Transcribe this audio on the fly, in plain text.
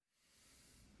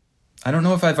I don't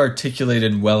know if I've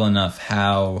articulated well enough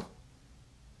how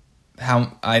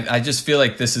I just feel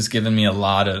like this has given me a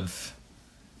lot of,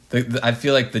 I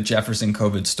feel like the Jefferson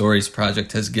COVID Stories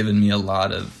Project has given me a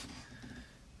lot of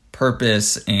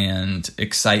purpose and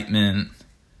excitement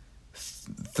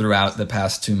throughout the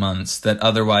past 2 months that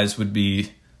otherwise would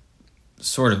be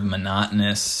sort of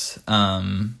monotonous,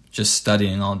 just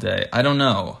studying all day. I don't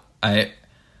know. I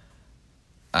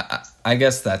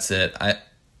guess that's it. I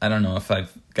don't know if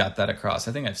I've got that across.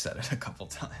 I think I've said it a couple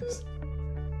times.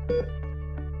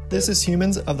 This is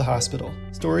Humans of the Hospital,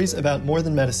 stories about more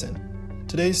than medicine.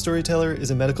 Today's storyteller is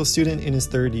a medical student in his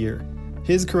 3rd year.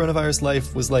 His coronavirus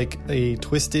life was like a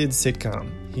twisted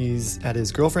sitcom. He's at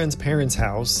his girlfriend's parents'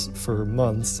 house for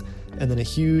months, and then a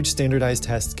huge standardized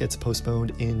test gets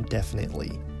postponed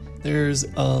indefinitely. There's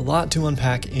a lot to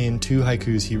unpack in 2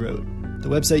 haikus he wrote. The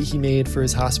website he made for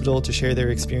his hospital to share their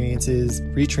experiences,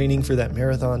 retraining for that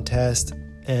marathon test,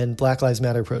 and Black Lives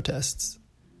Matter protests.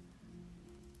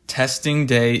 Testing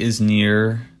day is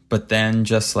near, but then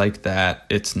just like that,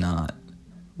 it's not.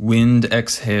 Wind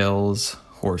exhales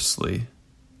hoarsely.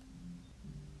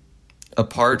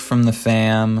 Apart from the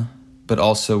fam, but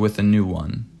also with a new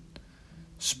one.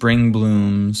 Spring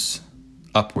blooms,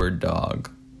 upward dog.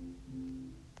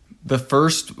 The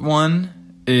first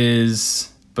one is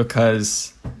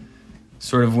because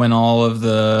sort of when all of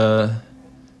the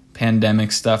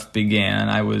pandemic stuff began,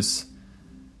 I was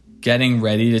getting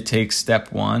ready to take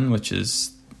step 1, which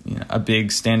is, you know, a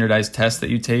big standardized test that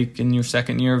you take in your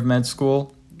 2nd year of med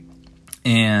school.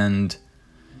 And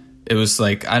it was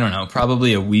like, I don't know,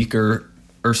 probably a week or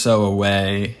so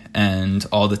away, and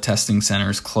all the testing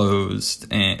centers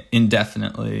closed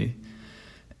indefinitely.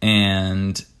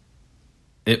 And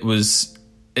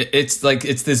it's like,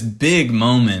 it's this big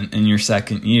moment in your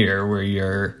 2nd year where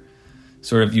you're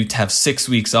sort of, you have 6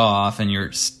 weeks off and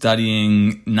you're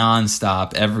studying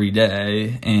nonstop every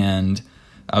day. And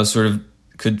I was sort of,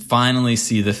 could finally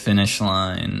see the finish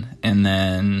line, and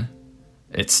then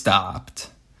it stopped,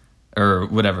 or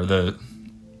whatever, the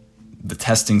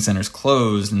testing centers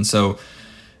closed. And so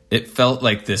it felt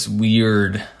like this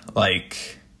weird,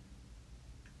 like,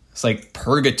 it's like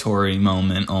purgatory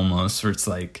moment almost, where it's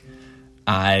like,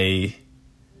 I've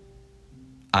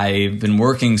been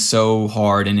working so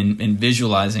hard and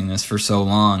visualizing this for so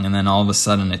long, and then all of a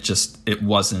sudden it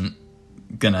wasn't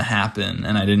gonna happen,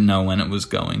 and I didn't know when it was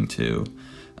going to.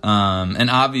 And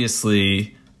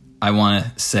obviously, I want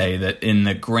to say that in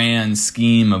the grand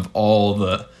scheme of all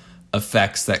the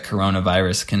effects that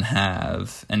coronavirus can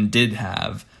have and did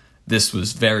have, this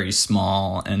was very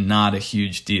small and not a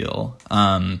huge deal.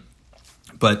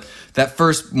 But that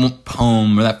first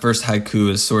poem, or that first haiku,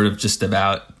 is sort of just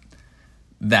about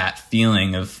that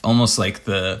feeling of almost like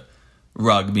the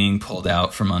rug being pulled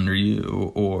out from under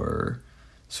you, or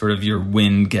sort of your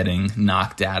wind getting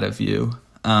knocked out of you,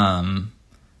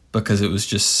 because it was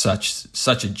just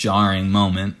such a jarring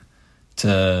moment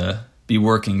to be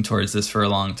working towards this for a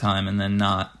long time and then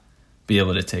not be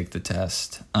able to take the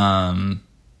test,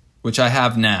 which I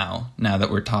have now that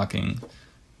we're talking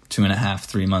 2.5,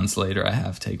 3 months later. I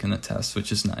have taken the test,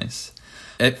 which is nice.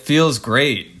 It feels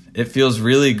great. It feels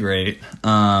really great.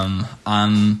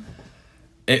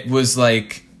 It was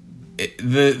like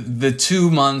the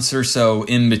 2 months or so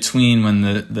in between when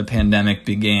the pandemic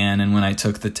began and when I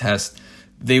took the test,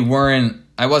 I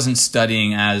wasn't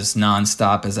studying as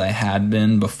nonstop as I had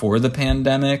been before the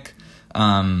pandemic.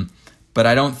 But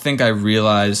I don't think I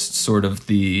realized sort of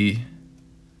the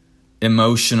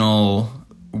emotional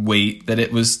weight that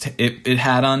it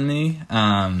had on me.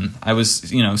 I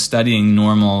was, studying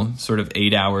normal sort of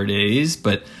 8-hour days,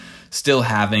 but still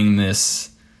having the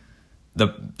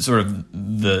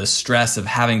stress of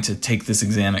having to take this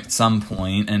exam at some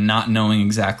point and not knowing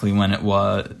exactly when it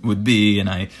would be. And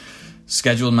I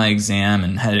scheduled my exam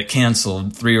and had it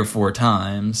canceled 3 or 4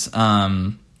 times.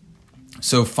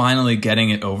 So finally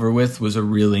getting it over with was a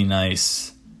really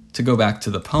nice, to go back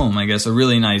to the poem, I guess, a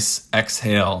really nice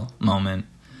exhale moment.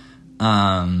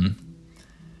 And,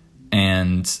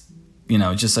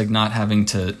 just like not having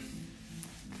to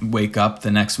wake up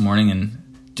the next morning and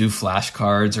do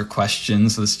flashcards or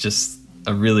questions was just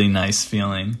a really nice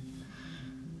feeling.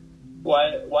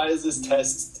 Why is this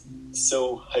test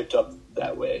so hyped up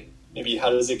that way? Maybe how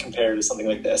does it compare to something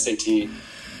like the SAT?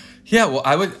 Yeah, well,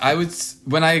 I would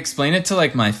when I explain it to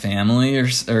like my family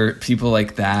or people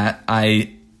like that,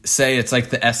 I say it's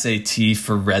like the SAT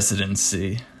for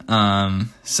residency.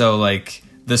 So like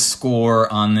the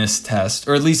score on this test,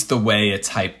 or at least the way it's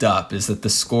hyped up, is that the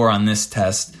score on this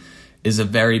test is a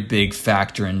very big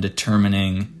factor in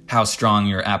determining how strong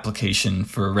your application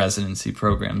for residency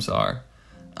programs are.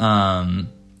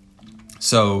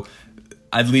 So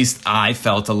at least I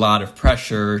felt a lot of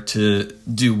pressure to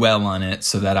do well on it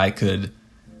so that I could,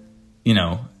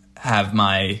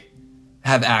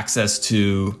 have access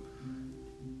to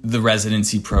the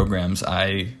residency programs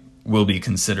I will be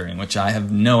considering, which I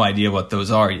have no idea what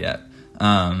those are yet.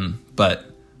 But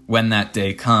when that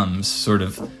day comes, sort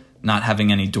of not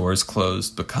having any doors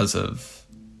closed because of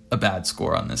a bad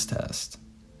score on this test.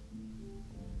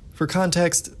 For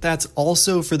context, that's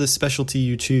also for the specialty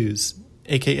you choose,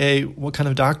 aka what kind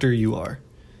of doctor you are.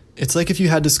 It's like if you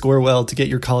had to score well to get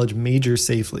your college major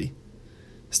safely.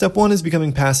 Step 1 is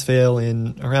becoming pass-fail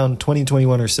in around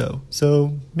 2021 or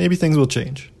so maybe things will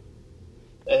change.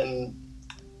 And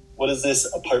what does this,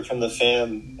 apart from the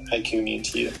fam haiku, mean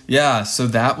to you? Yeah, so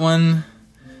that one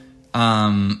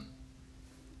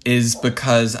is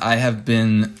because I have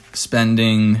been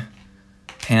spending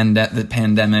the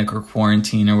pandemic or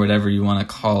quarantine or whatever you want to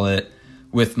call it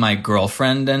with my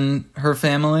girlfriend and her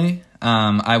family.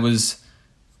 My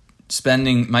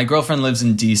girlfriend lives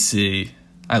in DC.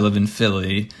 I live in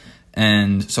Philly.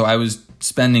 And so I was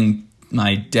spending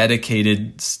my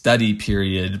dedicated study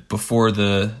period before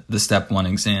the Step 1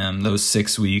 exam, those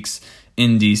 6 weeks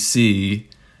in DC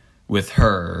with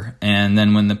her. And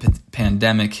then when the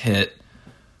pandemic hit,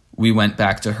 we went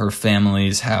back to her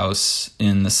family's house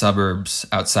in the suburbs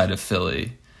outside of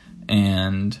Philly.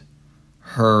 And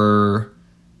her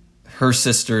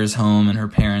sister is home and her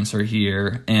parents are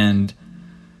here. And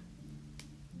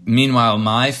meanwhile,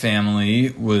 my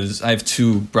family I have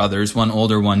 2 brothers, one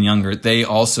older, one younger. They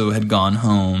also had gone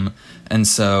home. And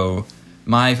so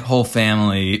my whole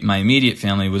family, my immediate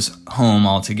family, was home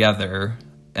all together,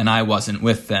 and I wasn't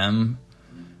with them,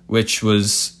 which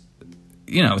was,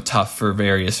 tough for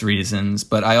various reasons.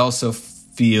 But I also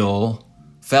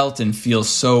felt and feel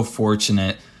so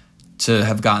fortunate to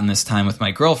have gotten this time with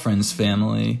my girlfriend's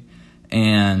family.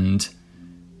 And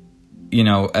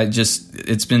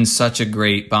it's been such a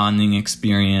great bonding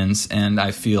experience, and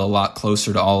I feel a lot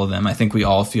closer to all of them. I think we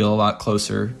all feel a lot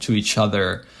closer to each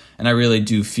other, and I really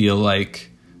do feel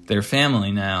like they're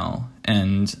family now,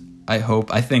 and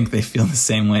I think they feel the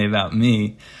same way about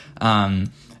me.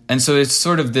 And so it's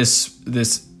sort of this,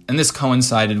 and this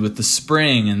coincided with the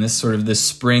spring, and this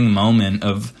spring moment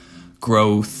of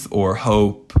growth or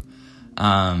hope,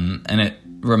 and it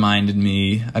reminded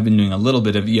me, I've been doing a little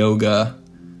bit of yoga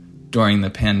during the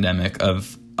pandemic,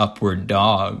 of Upward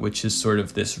Dog, which is sort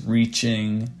of this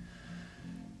reaching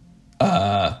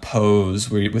pose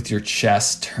where with your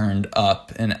chest turned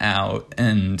up and out,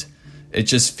 and it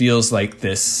just feels like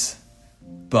this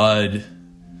bud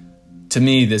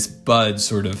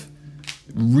sort of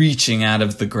reaching out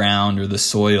of the ground or the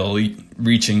soil,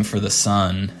 reaching for the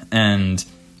sun. And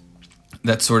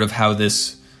that's sort of how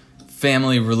this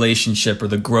family relationship, or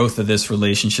the growth of this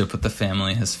relationship with the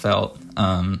family, has felt.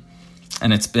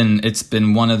 And it's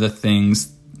been one of the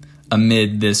things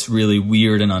amid this really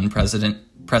weird and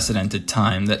unprecedented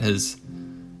time that has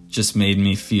just made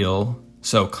me feel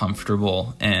so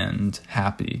comfortable and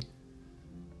happy.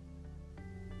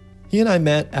 He and I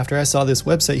met after I saw this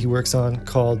website he works on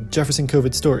called Jefferson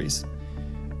COVID Stories.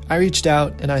 I reached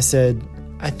out and I said,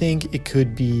 I think it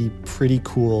could be pretty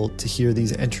cool to hear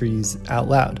these entries out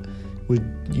loud.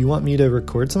 Would you want me to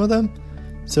record some of them?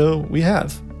 So we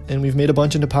have, and we've made a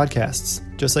bunch into podcasts,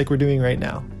 just like we're doing right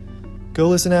now. Go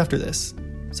listen after this.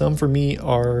 Some for me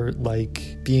are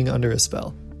like being under a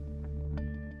spell.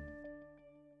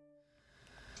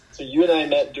 So you and I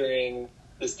met during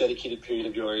this dedicated period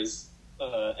of yours,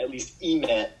 at least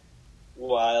met,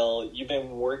 while you've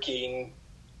been working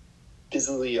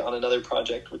busily on another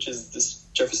project, which is this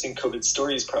Jefferson COVID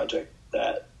Stories project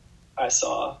that I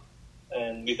saw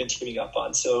and we've been teaming up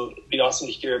on. So it'd be awesome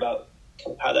to hear about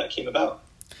kind of how that came about.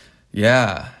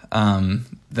 Yeah,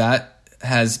 that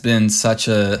has been such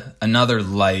another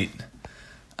light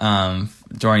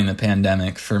during the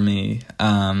pandemic for me.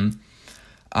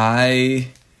 I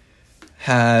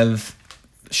have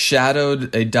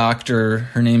shadowed a doctor.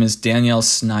 Her name is Danielle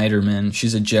Snyderman.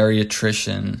 She's a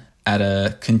geriatrician at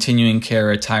a continuing care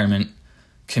retirement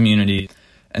community.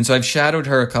 And so I've shadowed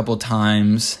her a couple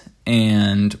times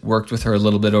and worked with her a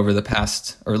little bit over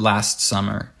last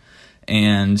summer.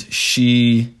 And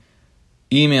she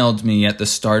emailed me at the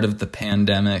start of the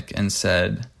pandemic and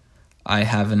said, I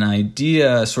have an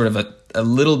idea, sort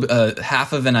of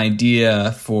half of an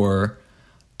idea for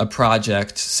a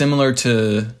project similar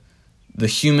to the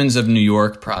Humans of New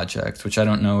York project, which I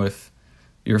don't know if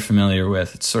you're familiar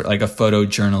with. It's sort of like a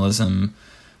photojournalism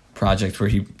project where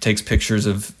he takes pictures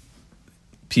of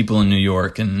people in New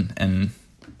York and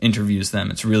interviews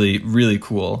them. It's really, really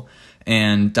cool.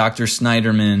 And Dr.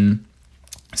 Snyderman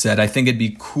said, I think it'd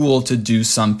be cool to do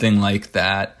something like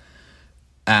that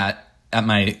at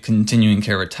my continuing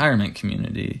care retirement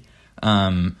community.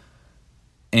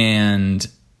 And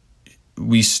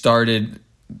we started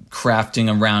crafting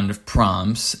a round of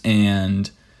prompts, and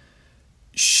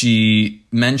she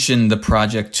mentioned the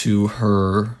project to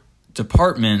her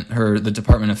department, the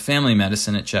Department of Family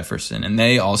Medicine at Jefferson, and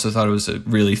they also thought it was a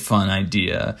really fun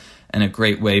idea and a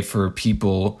great way for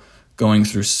people going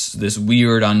through this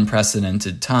weird,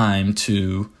 unprecedented time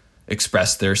to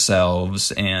express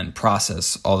themselves and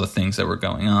process all the things that were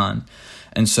going on.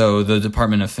 And so the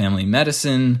Department of Family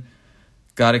Medicine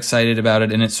got excited about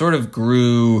it, and it sort of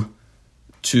grew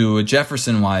to a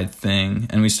Jefferson-wide thing,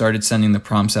 and we started sending the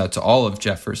prompts out to all of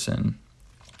Jefferson,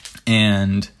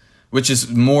 and which is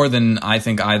more than I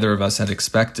think either of us had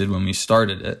expected when we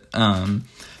started it.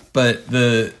 But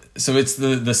the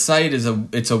site is a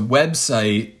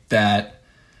website that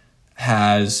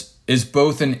is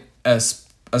both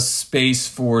a space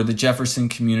for the Jefferson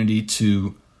community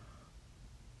to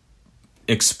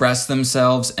express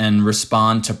themselves and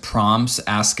respond to prompts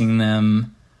asking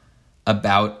them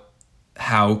about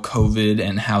how COVID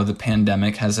and how the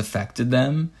pandemic has affected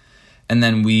them. And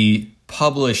then we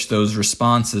publish those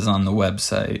responses on the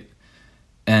website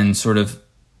and sort of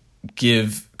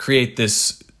create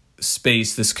this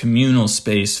space, this communal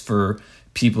space for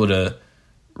people to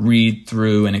read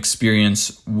through and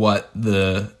experience what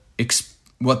the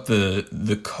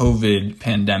COVID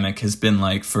pandemic has been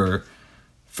like for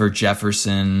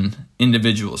Jefferson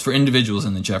individuals, for individuals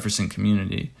in the Jefferson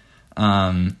community.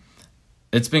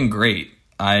 It's been great.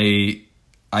 I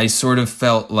sort of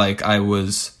felt like I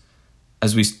was,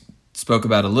 as we spoke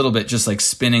about a little bit, just like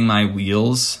spinning my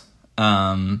wheels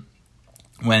when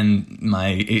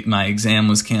my exam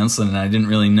was canceled, and I didn't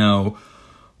really know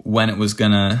when it was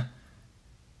gonna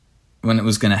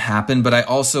happen. But I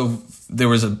also, there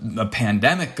was a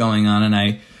pandemic going on, and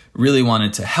I really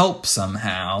wanted to help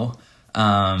somehow.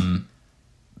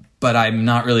 But I'm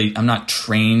not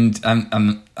trained.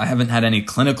 I haven't had any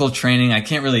clinical training. I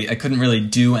couldn't really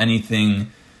do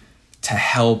anything to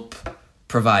help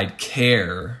provide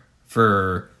care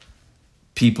for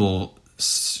people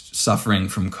suffering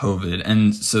from COVID.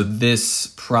 And so this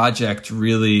project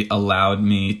really allowed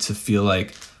me to feel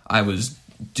like I was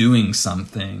doing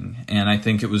something. And I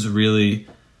think it was really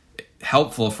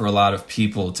helpful for a lot of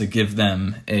people to give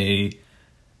them a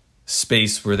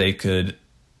space where they could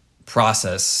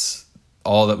process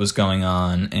all that was going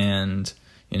on and,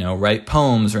 write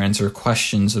poems or answer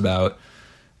questions about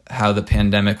how the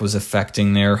pandemic was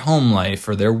affecting their home life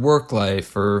or their work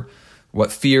life or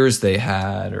what fears they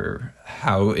had or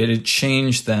how it had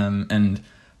changed them. And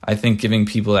I think giving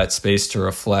people that space to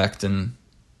reflect and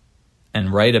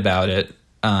write about it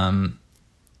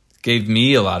gave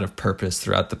me a lot of purpose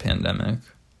throughout the pandemic.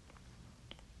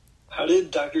 How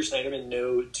did Dr. Snyderman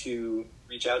know to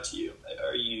reach out to you?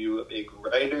 Are you a big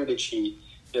writer? Did she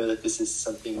know that this is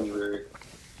something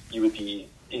you would be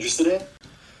interested in?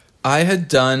 I had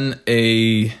done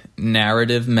a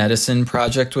narrative medicine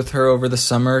project with her over the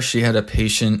summer. She had a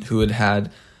patient who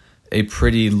had a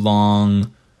pretty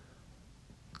long,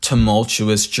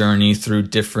 tumultuous journey through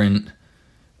different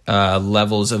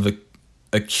levels of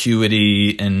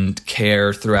acuity and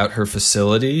care throughout her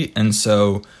facility. And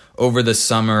so over the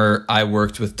summer, I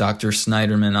worked with Dr.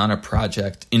 Snyderman on a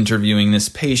project interviewing this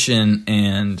patient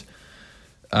and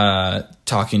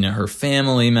talking to her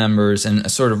family members, and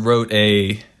sort of wrote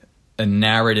a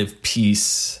narrative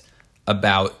piece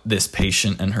about this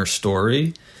patient and her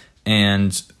story.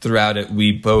 And throughout it,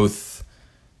 we both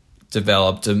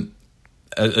developed a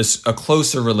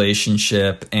closer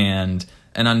relationship and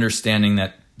an understanding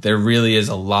that there really is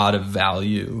a lot of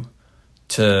value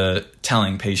to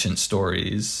telling patient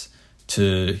stories,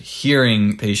 to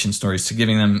hearing patient stories, to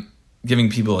giving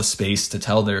people a space to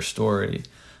tell their story.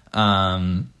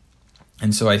 And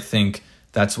so I think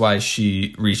that's why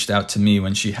she reached out to me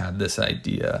when she had this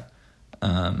idea.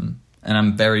 And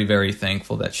I'm very, very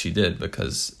thankful that she did,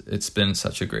 because it's been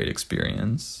such a great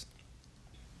experience.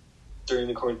 During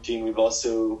the quarantine, we've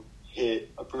also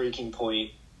hit a breaking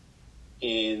point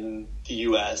in the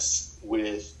U.S.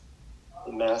 with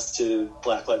the massive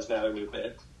Black Lives Matter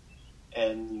movement.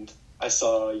 And I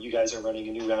saw you guys are running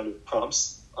a new round of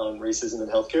prompts on racism in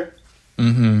healthcare.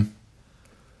 Mm-hmm.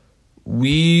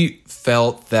 We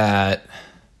felt that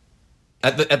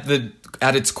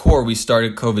at its core, we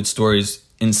started COVID Stories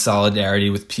in solidarity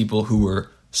with people who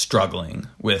were struggling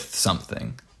with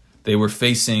something. They were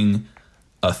facing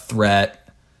a threat,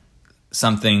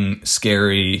 something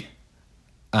scary,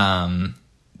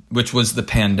 which was the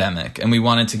pandemic. And we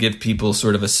wanted to give people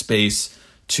sort of a space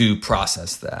to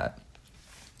process that.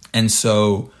 And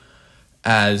so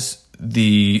as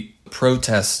the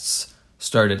protests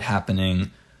started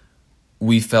happening,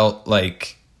 we felt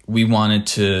like we wanted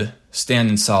to stand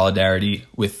in solidarity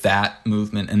with that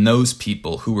movement and those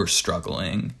people who were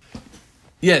struggling.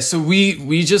 Yeah, so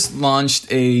we just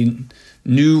launched a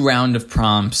new round of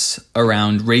prompts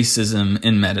around racism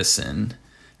in medicine,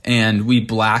 and we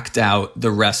blacked out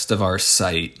the rest of our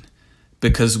site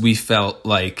because we felt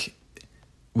like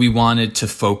we wanted to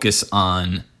focus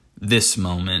on this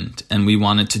moment, and we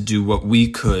wanted to do what we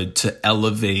could to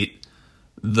elevate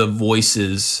the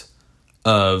voices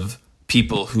of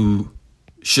people who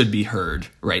should be heard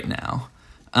right now.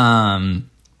 And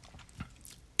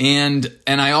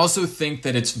I also think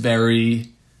that it's very,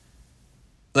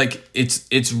 like,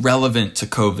 it's relevant to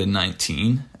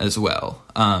COVID-19 as well.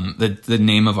 The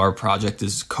name of our project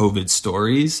is COVID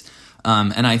Stories.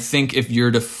 And I think if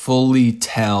you're to fully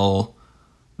tell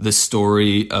the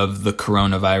story of the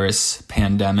coronavirus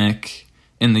pandemic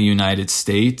in the United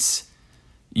States,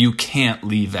 you can't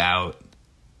leave out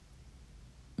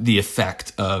the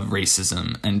effect of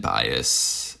racism and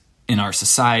bias in our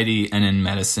society and in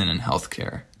medicine and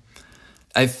healthcare.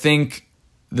 I think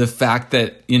the fact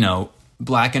that,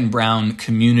 Black and brown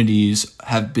communities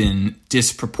have been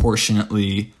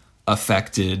disproportionately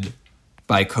affected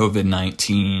by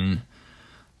COVID-19,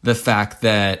 the fact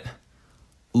that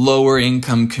lower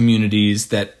income communities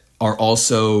that are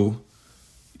also,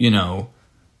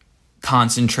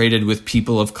 concentrated with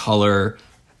people of color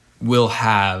will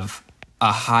have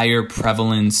a higher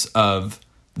prevalence of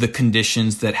the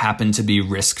conditions that happen to be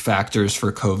risk factors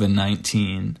for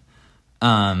COVID-19.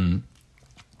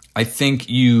 I think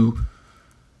you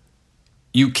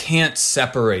can't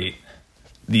separate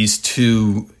these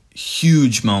two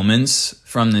huge moments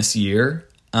from this year.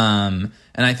 And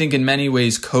I think in many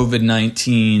ways,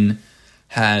 COVID-19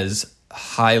 has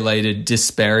highlighted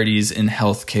disparities in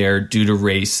healthcare due to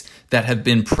race that have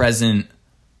been present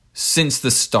since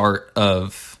the start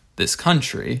of this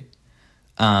country.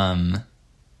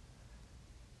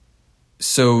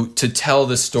 So to tell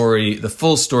the story, the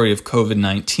full story of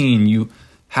COVID-19, you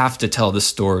have to tell the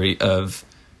story of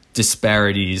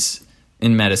disparities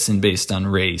in medicine based on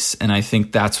race. And I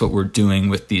think that's what we're doing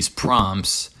with these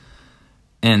prompts.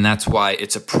 And that's why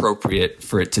it's appropriate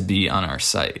for it to be on our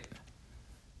site.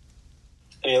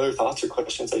 Any other thoughts or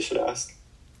questions I should ask?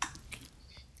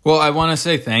 Well, I want to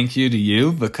say thank you to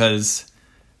you because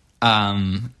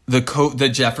the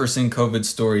Jefferson COVID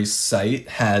Stories site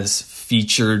has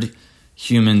featured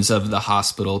Humans of the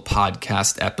Hospital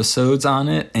podcast episodes on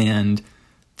it, and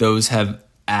those have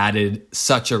added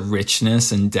such a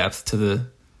richness and depth to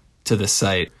the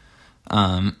site.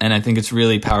 And I think it's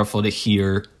really powerful to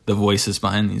hear the voices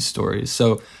behind these stories.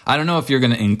 So I don't know if you're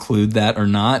going to include that or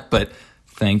not, but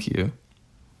thank you.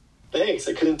 Thanks.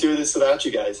 I couldn't do this without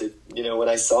you guys. When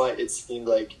I saw it, it seemed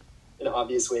like an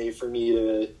obvious way for me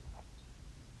to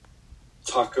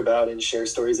talk about and share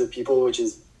stories of people, which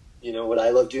is, what I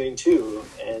love doing too.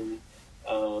 And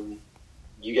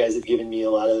you guys have given me a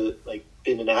lot of,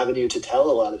 been an avenue to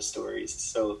tell a lot of stories.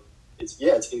 So it's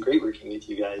been great working with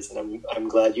you guys, and I'm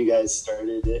glad you guys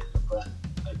started it. I'm glad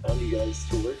I found you guys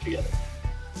to work together.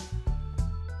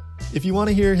 If you want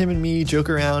to hear him and me joke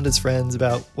around as friends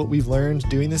about what we've learned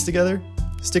doing this together,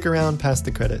 stick around past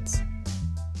the credits.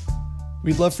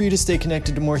 We'd love for you to stay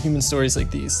connected to more human stories like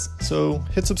these, so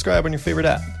hit subscribe on your favorite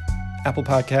app: Apple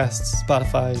Podcasts,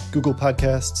 Spotify, Google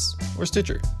Podcasts, or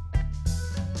Stitcher.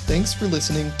 Thanks for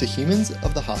listening to Humans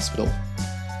of the Hospital.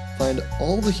 Find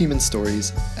all the human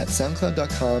stories at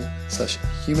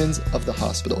soundcloud.com/humans of the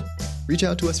hospital. Reach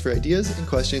out to us for ideas and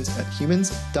questions at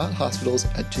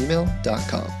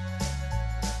humans.hospitals@gmail.com.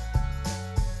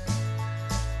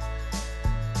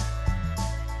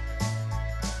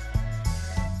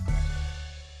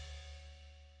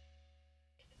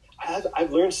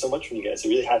 I've learned so much from you guys. I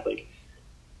really have.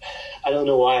 I don't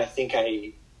know why. I think how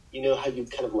you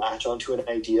kind of latch onto an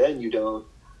idea and you don't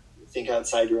think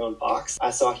outside your own box.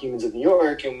 I saw Humans of New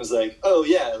York and was like, oh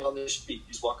yeah, on the street, you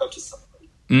just walk up to somebody.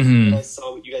 Mm-hmm. And I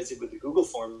saw what you guys did with the Google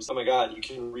Forms. Oh my God, you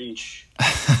can reach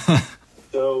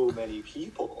so many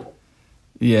people.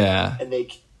 Yeah. And they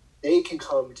can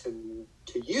come to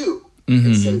you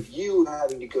instead of you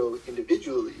having to go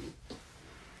individually.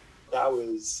 That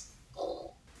was...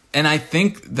 And I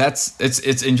think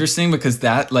it's interesting because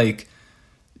that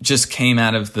just came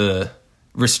out of the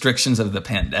restrictions of the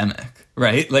pandemic,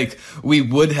 right? We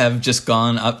would have just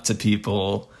gone up to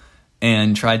people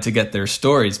and tried to get their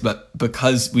stories, but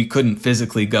because we couldn't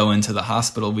physically go into the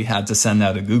hospital, we had to send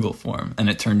out a Google form, and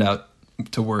it turned out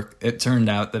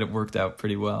that it worked out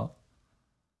pretty well.